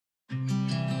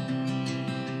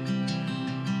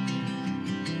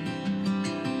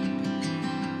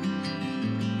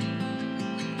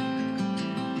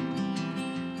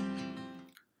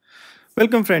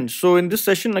Welcome friends. So in this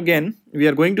session again, we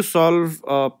are going to solve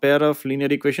a pair of linear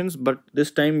equations, but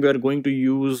this time we are going to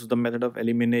use the method of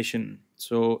elimination.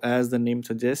 So as the name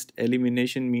suggests,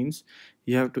 elimination means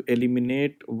you have to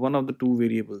eliminate one of the two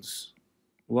variables.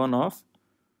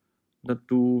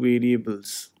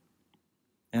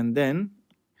 And then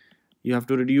you have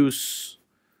to reduce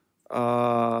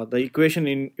the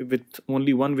equation with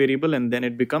only one variable, and then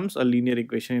it becomes a linear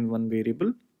equation in one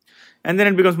variable. And then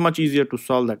it becomes much easier to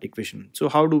solve that equation. So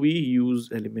how do we use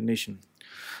elimination?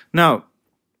 Now,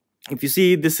 if you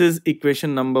see, this is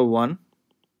equation number 1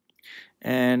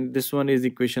 and this one is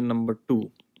equation number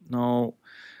 2. Now,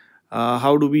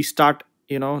 how do we start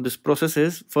this process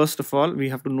is, first of all, we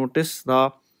have to notice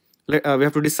we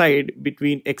have to decide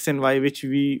between x and y which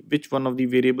one of the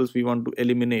variables we want to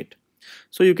eliminate.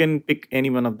 So you can pick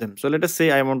any one of them. So let us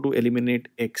say I want to eliminate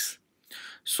x.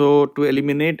 So to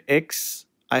eliminate x,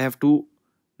 I have to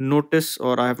notice,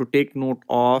 or I have to take note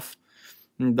of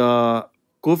the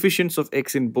coefficients of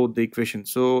x in both the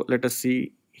equations. So let us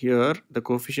see, here the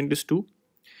coefficient is 2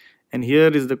 and here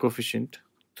is the coefficient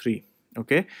 3.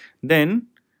 Okay, then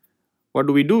what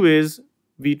do we do is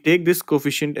we take this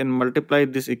coefficient and multiply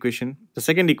this equation, the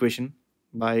second equation,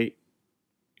 by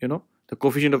the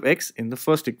coefficient of x in the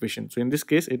first equation. So in this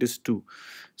case it is 2.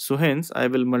 So hence I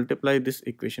will multiply this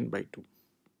equation by 2.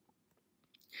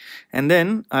 And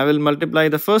then I will multiply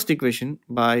the first equation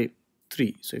by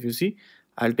 3. So if you see,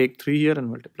 I'll take 3 here and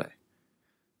multiply.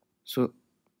 So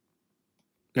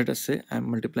let us say I'm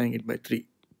multiplying it by 3.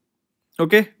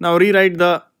 Okay, now rewrite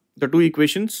the two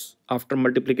equations after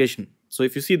multiplication. So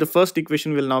if you see, the first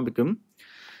equation will now become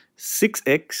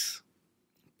 6x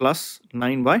plus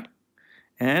 9y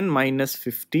and minus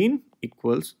 15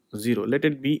 equals 0. Let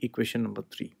it be equation number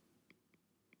 3.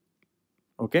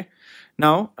 Okay,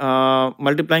 now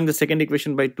multiplying the second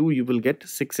equation by 2, you will get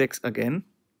 6x again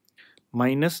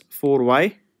minus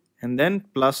 4y and then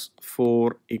plus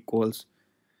 4 equals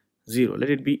 0. Let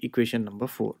it be equation number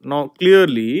 4. Now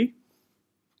clearly,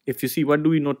 if you see, what do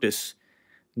we notice?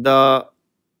 The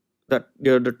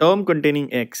term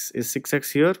containing x is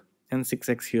 6x here and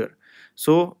 6x here.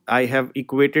 So I have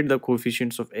equated the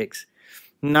coefficients of x.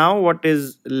 Now what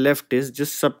is left is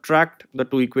just subtract the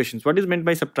two equations. What is meant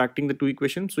by subtracting the two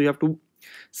equations? So you have to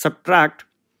subtract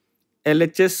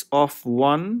LHS of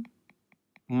 1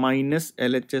 minus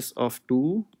LHS of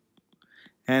 2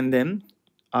 and then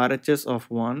RHS of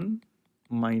 1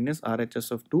 minus RHS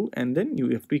of 2, and then you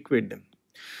have to equate them.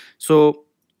 So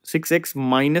 6x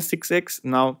minus 6x,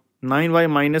 now 9y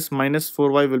minus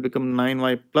 4y will become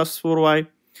 9y plus 4y,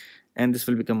 and this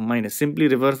will become minus. Simply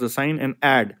reverse the sign and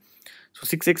add. So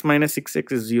 6x minus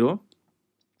 6x is 0.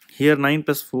 Here 9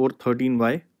 plus 4,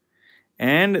 13y.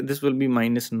 And this will be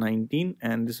minus 19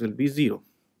 and this will be 0.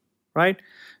 Right?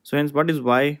 So hence what is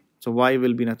y? So y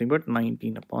will be nothing but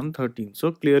 19 upon 13.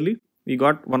 So clearly we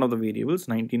got one of the variables,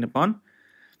 19 upon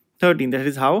 13. That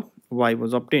is how y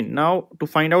was obtained. Now to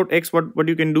find out x, what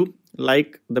you can do,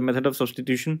 like the method of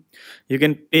substitution, you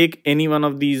can take any one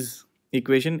of these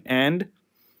equation and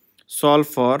solve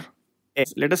for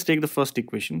x. Let us take the first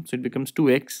equation. So it becomes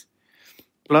 2x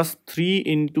plus 3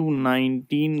 into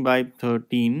 19 by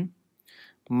 13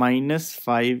 minus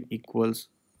 5 equals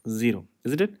 0.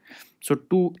 Isn't it? So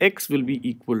 2x will be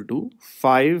equal to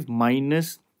 5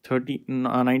 minus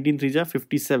 19 3 is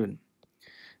 57.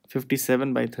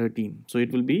 57 by 13. So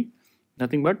it will be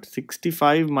nothing but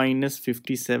 65 minus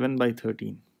 57 by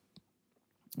 13.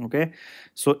 Okay,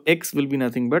 so x will be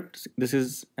nothing but this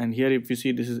is, and here if you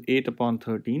see, this is 8 upon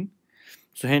 13.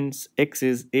 So hence x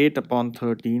is 8 upon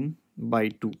 13 by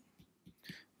 2,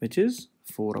 which is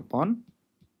 4 upon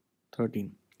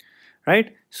 13.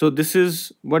 Right? So this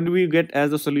is what do we get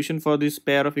as the solution for this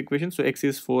pair of equations. So x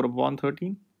is 4 upon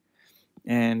 13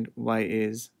 and y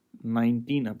is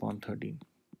 19 upon 13.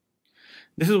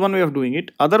 This is one way of doing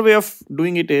it. Other way of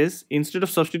doing it is, instead of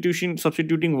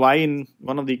substituting y in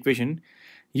one of the equation,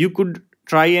 you could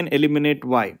try and eliminate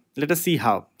y. Let us see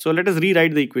how. So let us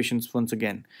rewrite the equations once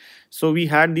again. So we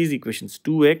had these equations,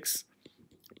 2x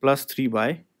plus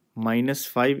 3y minus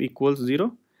 5 equals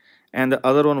 0, and the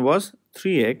other one was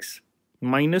 3x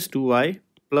minus 2y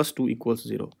plus 2 equals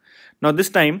 0. Now this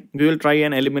time we will try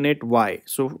and eliminate y.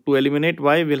 So to eliminate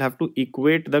y, we'll have to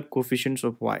equate the coefficients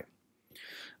of y.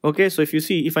 Okay, so if you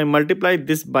see, if I multiply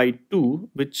this by 2,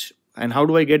 and how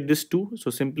do I get this 2?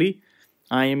 So simply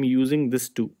I am using this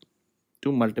 2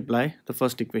 to multiply the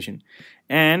first equation,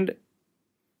 and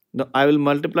I will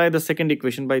multiply the second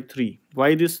equation by 3.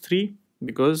 Why this 3?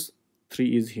 Because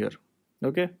 3 is here.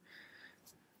 Okay,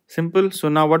 simple. So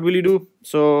now what will you do?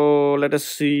 So let us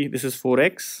see, this is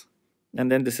 4x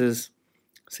and then this is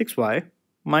 6y.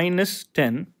 minus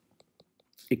 10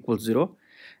 equals 0,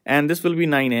 and this will be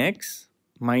 9x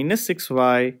minus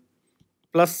 6y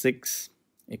plus 6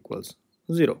 equals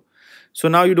 0. So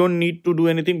now you don't need to do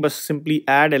anything but simply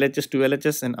add LHS to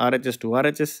LHS and RHS to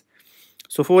RHS.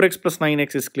 So 4x plus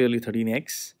 9x is clearly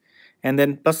 13x, and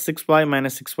then plus 6y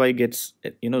minus 6y gets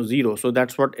 0. So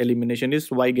that's what elimination is.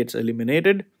 Y gets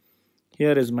eliminated.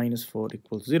 Here is minus 4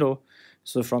 equals 0.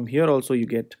 So from here also you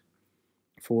get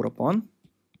 4 upon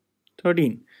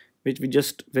 13, which we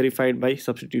just verified by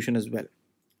substitution as well.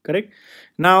 Correct.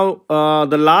 Now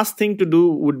the last thing to do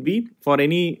would be, for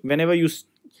whenever you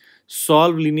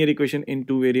solve linear equation in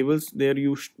two variables, there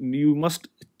you must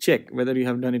check whether you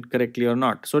have done it correctly or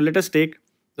not. So let us take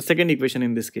the second equation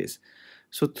in this case.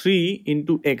 So 3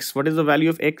 into x, what is the value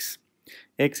of x?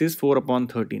 X is 4 upon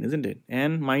 13, isn't it?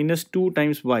 And minus 2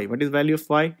 times y, what is value of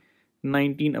y?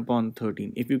 19 upon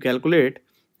 13. If you calculate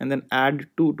and then add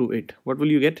 2 to it, what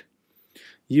will you get?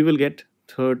 You will get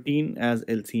 13 as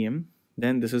LCM,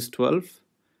 then this is 12,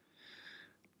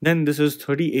 then this is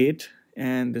 38,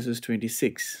 and this is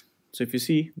 26. So if you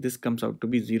see, this comes out to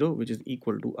be 0, which is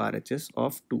equal to RHS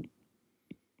of 2.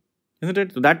 Isn't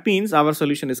it? So that means our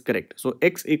solution is correct. So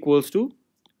x equals to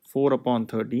 4 upon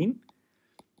 13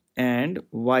 and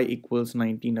y equals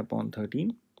 19 upon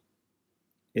 13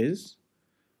 is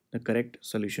the correct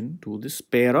solution to this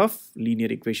pair of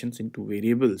linear equations in two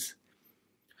variables.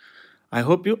 I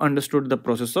hope you understood the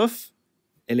process of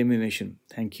elimination.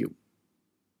 Thank you.